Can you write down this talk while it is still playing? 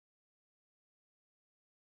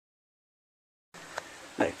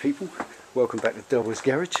Hey people, welcome back to Delboy's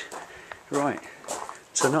Garage. Right,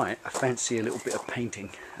 tonight I fancy a little bit of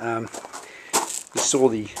painting. You saw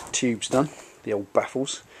the tubes done, the old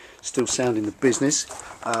baffles, still sounding the business.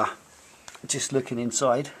 Just looking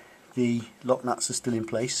inside, the lock nuts are still in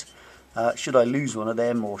place. Should I lose one of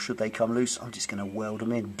them or should they come loose, I'm just going to weld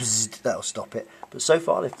them in. Bzzzt, that'll stop it. But so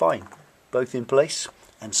far they're fine, both in place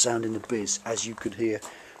and sounding the biz, as you could hear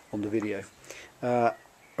on the video.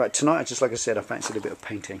 Right, tonight, just like I said, I fancied a bit of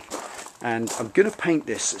painting, and I'm going to paint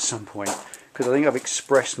this at some point because I think I've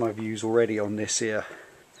expressed my views already on this here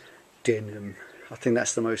Denim. I think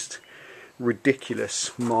that's the most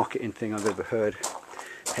ridiculous marketing thing I've ever heard.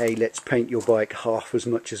 Hey, let's paint your bike half as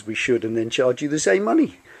much as we should and then charge you the same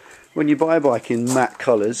money. When you buy a bike in matte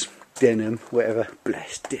colours, denim, whatever,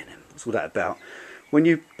 bless denim, what's all that about? When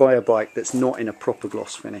you buy a bike that's not in a proper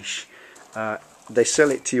gloss finish, they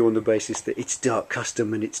sell it to you on the basis that it's dark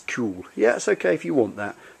custom and it's cool. Yeah, it's okay if you want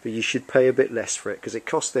that, but you should pay a bit less for it because it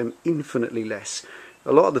costs them infinitely less.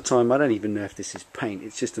 A lot of the time I don't even know if this is paint,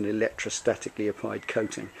 it's just an electrostatically applied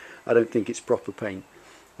coating. I don't think it's proper paint.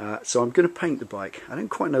 So I'm going to paint the bike. I don't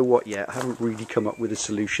quite know what yet, I haven't really come up with a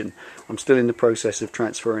solution. I'm still in the process of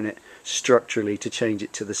transferring it structurally to change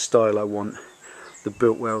it to the style I want. The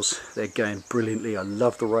built wells, they're going brilliantly. I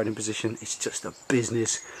love the riding position, it's just a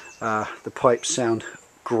business. The pipes sound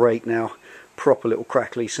great now, proper little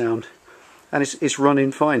crackly sound, and it's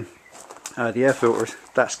running fine. The air filter,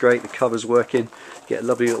 that's great, the cover's working, get a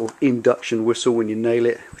lovely little induction whistle when you nail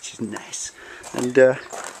it, which is nice, and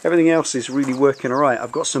everything else is really working alright.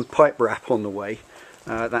 I've got some pipe wrap on the way,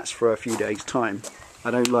 that's for a few days time.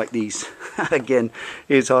 I don't like these. Again,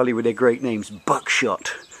 here's Harley with their great names,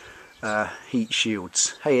 buckshot heat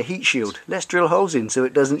shields. Hey, a heat shield, let's drill holes in so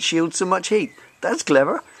it doesn't shield so much heat. That's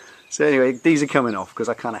clever. So anyway, these are coming off because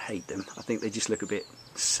I kind of hate them. I think they just look a bit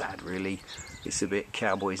sad, really. It's a bit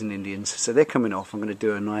cowboys and Indians. So they're coming off. I'm going to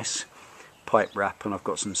do a nice pipe wrap, and I've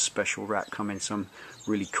got some special wrap coming, some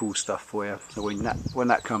really cool stuff for you. So when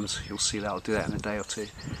that comes, you'll see that. I'll do that in a day or two.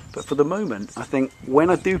 But for the moment, I think when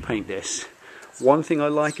I do paint this, one thing I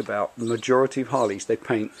like about the majority of Harleys, they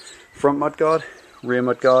paint front mudguard, rear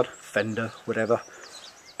mudguard, fender, whatever,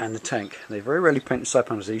 and the tank. They very rarely paint the side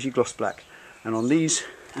panels. They're usually gloss black. And on these,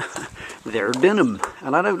 they're denim,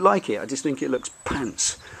 and I don't like it. I just think it looks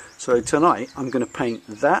pants. So tonight I'm going to paint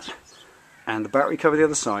that and the battery cover the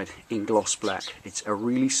other side in gloss black. It's a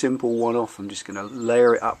really simple one-off. I'm just going to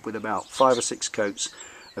layer it up with about 5 or 6 coats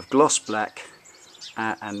of gloss black,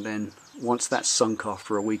 and then once that's sunk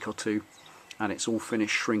after a week or two and it's all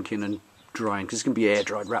finished shrinking and drying, because it's going to be air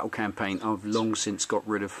dried rattle can paint. I've long since got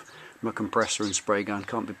rid of my compressor and spray gun,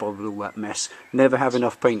 can't be bothered with all that mess. Never have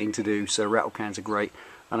enough painting to do, so rattle cans are great.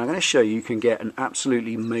 And I'm going to show you can get an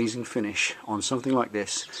absolutely amazing finish on something like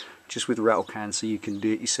this just with rattle cans, so you can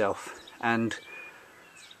do it yourself. And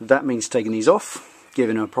that means taking these off,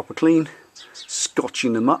 giving them a proper clean,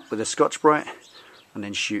 scotching them up with a Scotch-Brite, and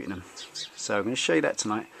then shooting them. So I'm going to show you that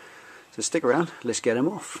tonight. So stick around, let's get them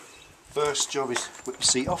off. First job is whip the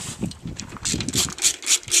seat off.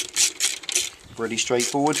 Pretty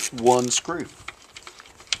straightforward, one screw.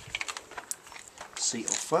 Seat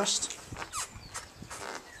off first.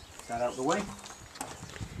 That out of the way.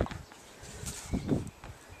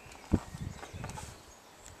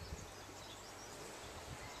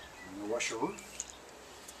 And the washer root.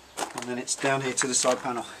 And then it's down here to the side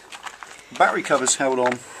panel. The battery cover's held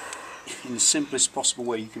on in the simplest possible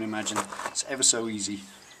way you can imagine. It's ever so easy.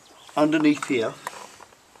 Underneath here,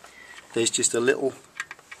 there's just a little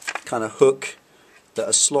kind of hook that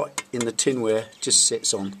a slot in the tinware just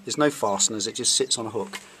sits on. There's no fasteners, it just sits on a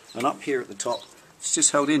hook. And up here at the top, it's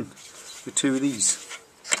just held in with 2 of these.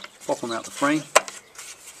 Pop them out the frame,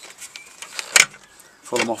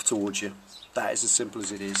 pull them off towards you. That is as simple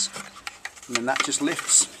as it is. And then that just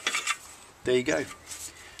lifts. There you go.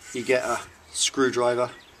 You get a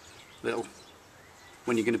screwdriver, little,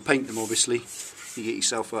 when you're going to paint them obviously, you get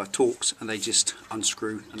yourself Torx and they just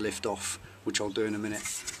unscrew and lift off, which I'll do in a minute.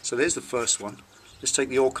 So there's the first one. Let's take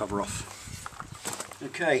the oil cover off.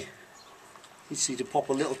 Okay, you see to pop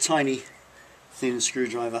a little tiny thin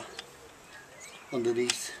screwdriver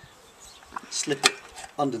underneath, slip it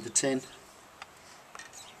under the tin,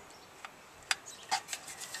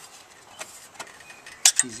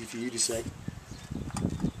 easy for you to say,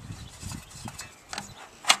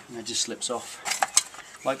 and that just slips off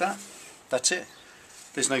like that. That's it.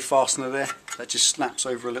 There's no fastener there, that just snaps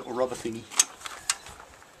over a little rubber thingy.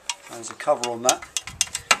 There's a cover on that,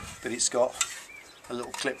 but it's got a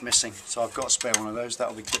little clip missing, so I've got a spare one of those.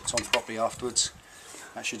 That'll be clipped on properly afterwards.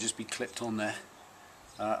 That should just be clipped on there.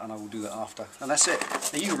 and I will do that after. And that's it.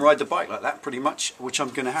 Now you can ride the bike like that pretty much, which I'm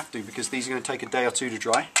going to have to because these are going to take a day or two to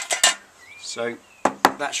dry. So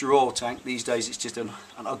that's your oil tank. These days it's just an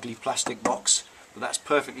ugly plastic box, but that's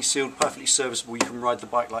perfectly sealed, perfectly serviceable. You can ride the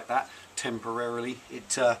bike like that temporarily.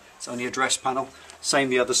 It's only a dress panel. Same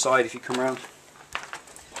the other side if you come around.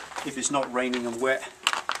 If it's not raining and wet,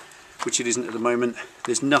 which it isn't at the moment,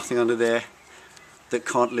 there's nothing under there that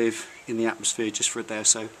can't live in the atmosphere just for a day or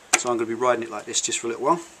so. So I'm going to be riding it like this just for a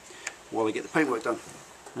little while I get the paintwork done.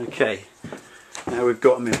 Okay, now we've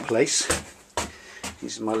got them in place.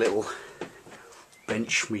 This is my little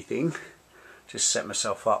bench me thing. Just set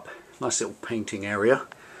myself up. Nice little painting area.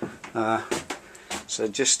 So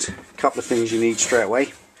just a couple of things you need straight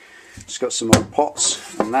away. Just got some old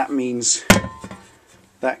pots, and that means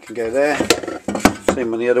that can go there.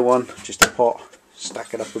 Same on the other one, just a pot,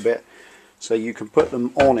 stack it up a bit. So you can put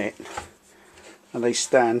them on it and they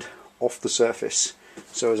stand off the surface.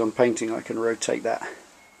 So as I'm painting I can rotate that,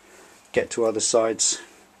 get to other sides,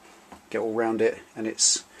 get all around it, and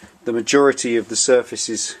it's the majority of the surface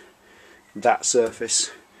is that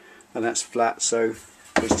surface and that's flat, so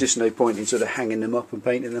there's just no point in sort of hanging them up and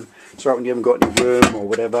painting them. It's right when you haven't got any room or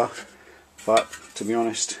whatever, but to be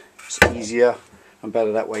honest it's easier and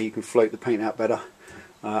better that way. You can float the paint out better,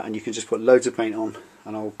 and you can just put loads of paint on,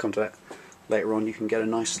 and I'll come to that later on. You can get a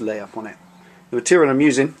nice layup on it. The material I'm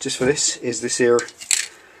using just for this is this here,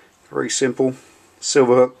 very simple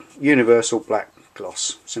Silverhook universal black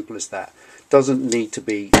gloss. Simple as that. Doesn't need to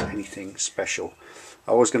be anything special.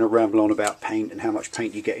 I was going to ramble on about paint and how much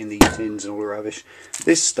paint you get in these tins and all the rubbish.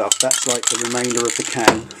 This stuff, that's like the remainder of the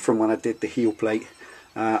can from when I did the heel plate.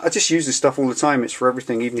 I just use this stuff all the time. It's for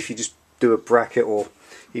everything, even if you just do a bracket, or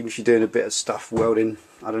even if you're doing a bit of stuff welding,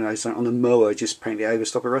 I don't know, something on the mower, just paint it over,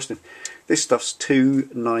 stop it rusting. This stuff's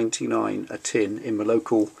 $2.99 a tin in my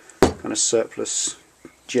local kind of surplus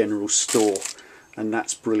general store, and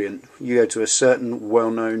that's brilliant. You go to a certain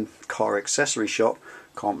well-known car accessory shop,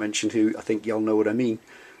 can't mention who, I think y'all know what I mean,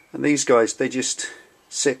 and these guys, they just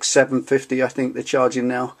 $6-7.50 I think they're charging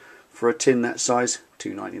now for a tin that size.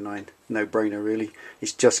 $2.99, no brainer really.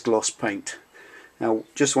 It's just gloss paint. Now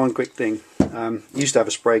just one quick thing, used to have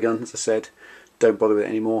a spray gun, as I said, don't bother with it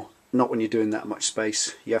anymore. Not when you're doing that much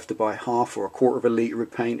space. You have to buy half or a quarter of a litre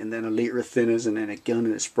of paint, and then a litre of thinners, and then a gun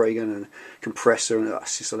and a spray gun and a compressor, and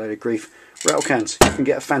it's just a load of grief. Rattle cans, you can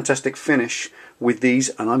get a fantastic finish with these,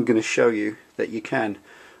 and I'm going to show you that you can.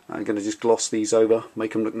 I'm going to just gloss these over,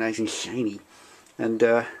 make them look nice and shiny, and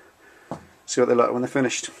see what they look like when they're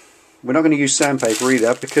finished. We're not going to use sandpaper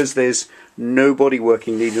either, because there's no body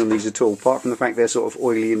working needed on these at all. Apart from the fact they're sort of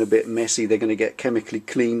oily and a bit messy, they're going to get chemically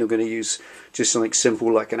clean. We're going to use just something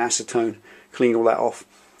simple like an acetone, clean all that off.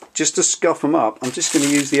 Just to scuff them up, I'm just going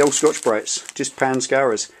to use the old Scotch-Brites, just pan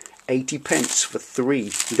scourers. 80p for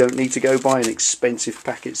 3. You don't need to go buying expensive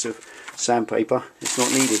packets of sandpaper. It's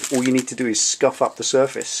not needed. All you need to do is scuff up the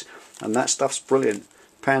surface, and that stuff's brilliant.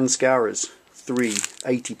 Pan scourers, 3,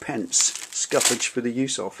 80p. Scuffage for the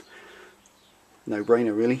use of. No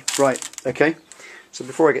brainer really. Right, okay, so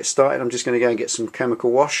before I get started I'm just going to go and get some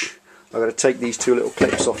chemical wash. I've got to take these two little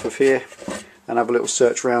clips off of here and have a little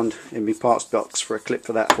search round in my parts box for a clip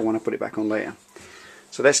for that for when I put it back on later.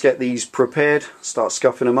 So let's get these prepared, start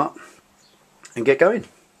scuffing them up and get going.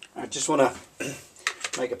 I just want to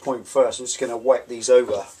make a point first. I'm just going to wipe these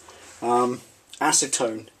over.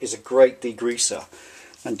 Acetone is a great degreaser,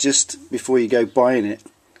 and just before you go buying it,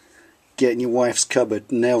 get in your wife's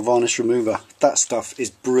cupboard nail varnish remover. That stuff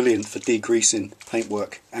is brilliant for degreasing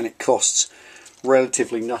paintwork, and it costs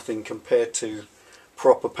relatively nothing compared to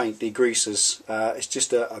proper paint degreasers. It's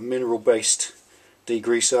just a mineral based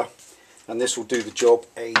degreaser, and this will do the job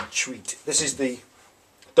a treat. This is the,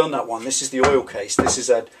 done that one, this is the oil case. This has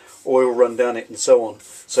had oil run down it and so on.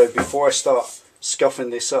 So before I start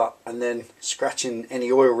scuffing this up and then scratching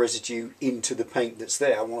any oil residue into the paint that's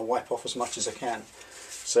there, I want to wipe off as much as I can.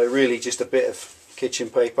 So really just a bit of kitchen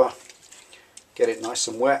paper, get it nice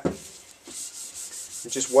and wet, and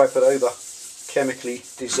just wipe it over, chemically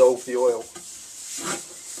dissolve the oil.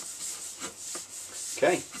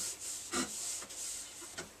 Okay,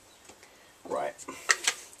 right.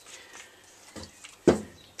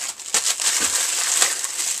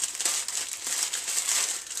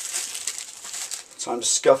 Time to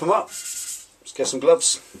scuff them up. Let's get some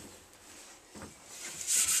gloves.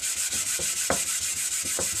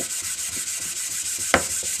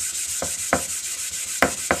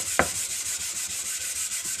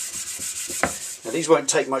 These won't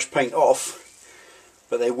take much paint off,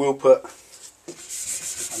 but they will put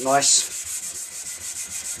a nice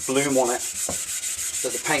bloom on it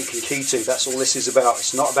that the paint can key to. That's all this is about.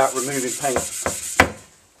 It's not about removing paint.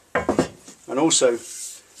 And also,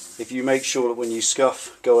 if you make sure that when you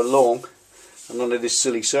scuff, go along and none of these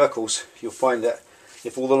silly circles, you'll find that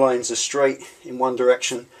if all the lines are straight in one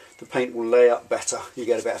direction, the paint will lay up better. You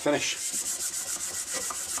get a better finish.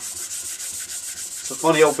 It's a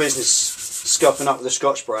funny old business, scuffing up with a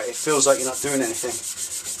Scotch-Brite. It feels like you're not doing anything. It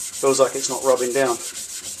feels like it's not rubbing down,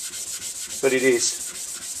 but it is.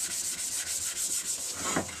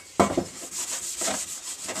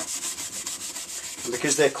 And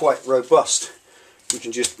because they're quite robust, you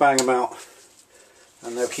can just bang them out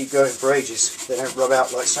and they'll keep going for ages. They don't rub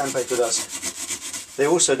out like sandpaper does. They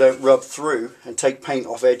also don't rub through and take paint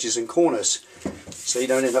off edges and corners, so you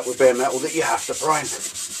don't end up with bare metal that you have to prime.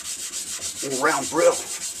 All round brill.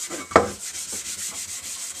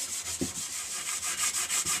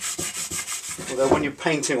 Although when you're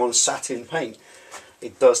painting on satin paint,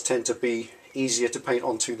 it does tend to be easier to paint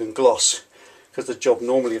onto than gloss, because the job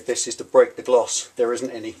normally of this is to break the gloss. There isn't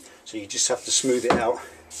any, so you just have to smooth it out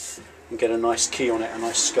and get a nice key on it, a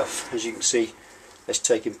nice scuff. As you can see, it's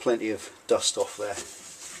taking plenty of dust off there.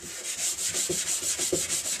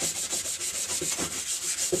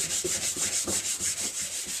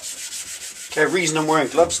 Okay, the reason I'm wearing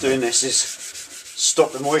gloves doing this is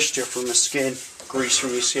stop the moisture from the skin, grease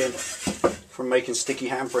from your skin, from making sticky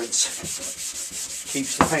handprints.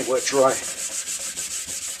 Keeps the paintwork dry.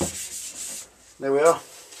 There we are.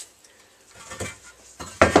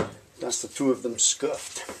 That's the two of them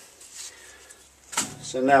scuffed.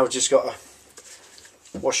 So now we've just got to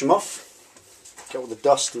wash them off, get all the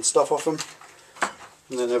dust and stuff off them,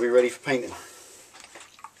 and then they'll be ready for painting.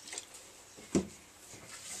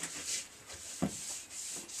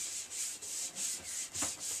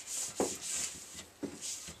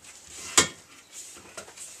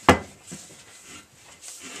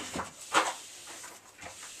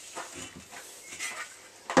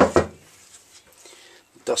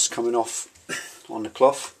 Dust coming off on the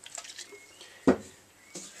cloth,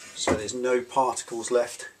 so there's no particles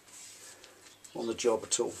left on the job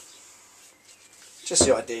at all. Just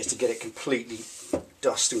the idea is to get it completely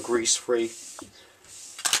dust and grease free.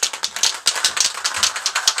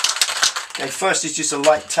 Okay, first is just a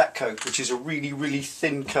light tack coat, which is a really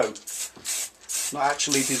thin coat, not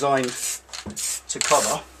actually designed to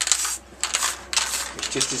cover,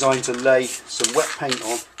 it's just designed to lay some wet paint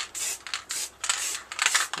on.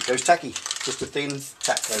 It goes tacky, just a thin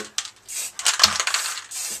tack coat.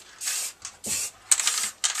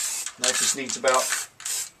 Now it just needs about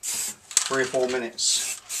 3 or 4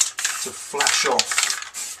 minutes to flash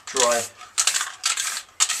off, dry,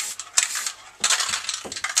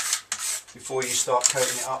 before you start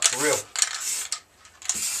coating it up for real.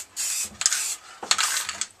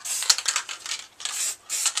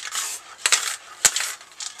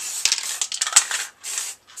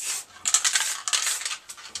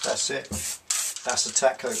 That's it. That's a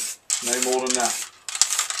tack coat. No more than that.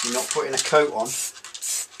 You're not putting a coat on.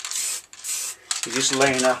 You're just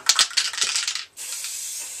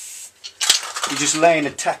laying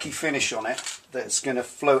a tacky finish on it that's going to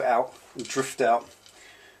float out and drift out,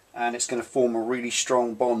 and it's going to form a really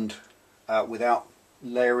strong bond without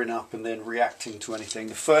layering up and then reacting to anything.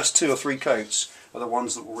 The first 2 or 3 coats are the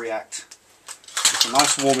ones that will react. It's a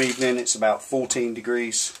nice warm evening. It's about 14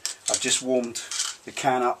 degrees. I've just warmed the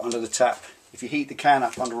can up under the tap. If you heat the can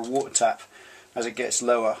up under a water tap, as it gets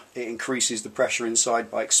lower, it increases the pressure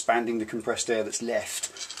inside by expanding the compressed air that's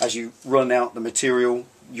left. As you run out the material,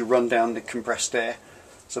 you run down the compressed air,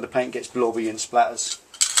 so the paint gets blobby and splatters.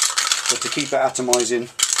 So to keep it atomising,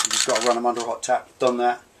 you just got to run them under a hot tap. Done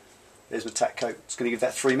that, there's my tack coat. It's going to give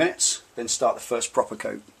that 3 minutes, then start the first proper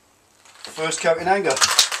coat. First coat in anger.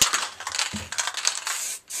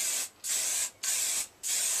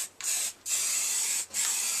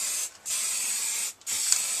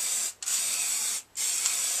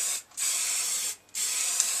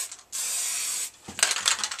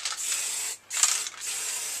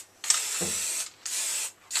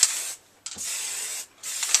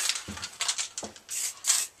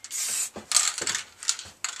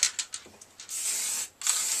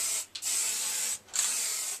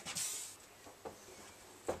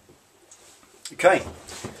 Okay,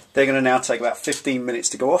 they're going to now take about 15 minutes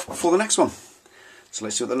to go off before the next one. So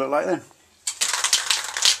let's see what they look like then.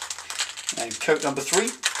 And coat number 3.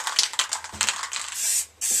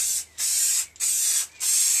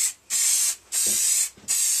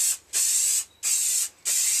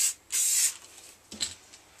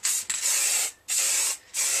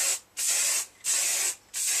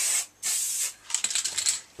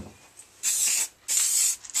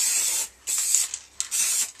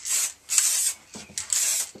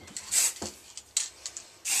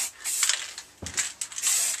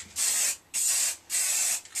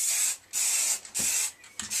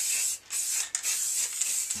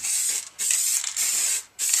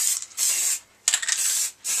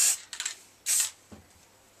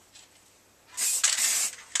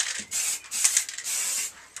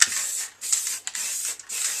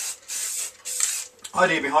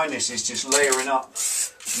 idea behind this is just layering up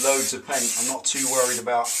loads of paint. I'm not too worried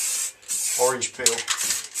about orange peel.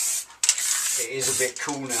 It is a bit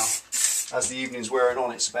cool now. As the evening's wearing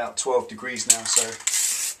on, it's about 12 degrees now, so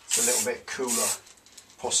it's a little bit cooler.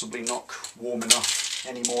 Possibly not warm enough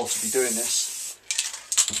anymore to be doing this.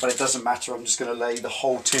 But it doesn't matter, I'm just going to lay the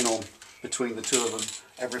whole tin on between the two of them.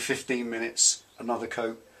 Every 15 minutes, another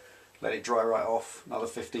coat. Let it dry right off, another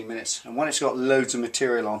 15 minutes. And when it's got loads of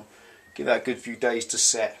material on, give that a good few days to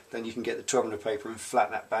set. Then you can get the 1200 paper and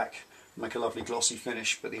flatten that back. Make a lovely glossy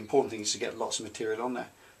finish. But the important thing is to get lots of material on there.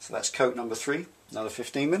 So that's coat number 3, another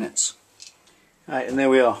 15 minutes. Alright, and there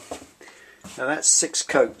we are. Now that's 6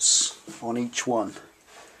 coats on each one.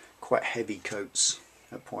 Quite heavy coats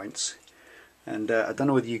at points. And I don't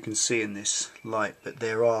know whether you can see in this light, but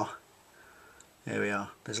there we are.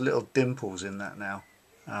 There's little dimples in that now.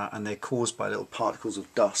 And they're caused by little particles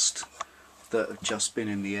of dust that have just been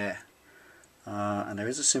in the air. And there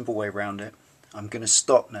is a simple way around it. I'm going to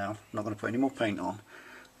stop now. I'm not going to put any more paint on.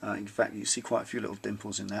 In fact, you see quite a few little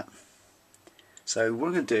dimples in that. So what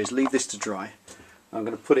I'm going to do is leave this to dry. I'm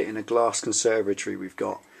going to put it in a glass conservatory we've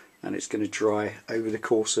got, and it's going to dry over the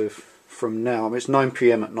course of, from now, I mean, it's 9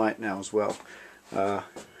 PM at night now as well.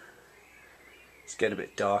 It's getting a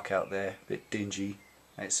bit dark out there, a bit dingy.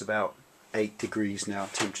 It's about 8 degrees now,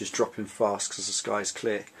 temperature's dropping fast because the sky's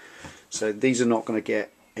clear. So these are not going to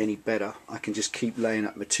get any better. I can just keep laying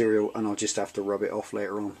up material and I'll just have to rub it off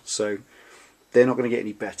later on. So they're not going to get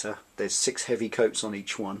any better. There's 6 heavy coats on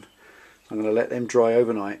each one. I'm going to let them dry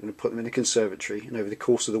overnight. I'm going to put them in the conservatory, and over the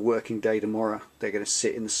course of the working day tomorrow they're going to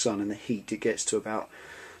sit in the sun and the heat. It gets to about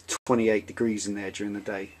 28 degrees in there during the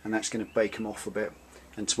day, and that's going to bake them off a bit.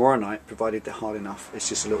 And tomorrow night, provided they're hard enough, it's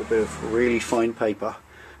just a little bit of really fine paper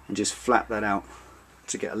and just flat that out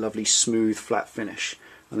to get a lovely smooth flat finish.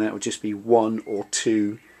 And then it will just be 1 or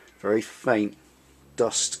 2 very faint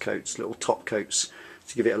dust coats, little top coats,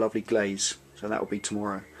 to give it a lovely glaze. So that will be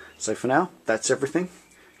tomorrow. So for now, that's everything.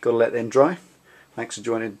 Got to let them dry. Thanks for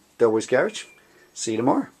joining Delboy's Garage. See you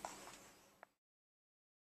tomorrow.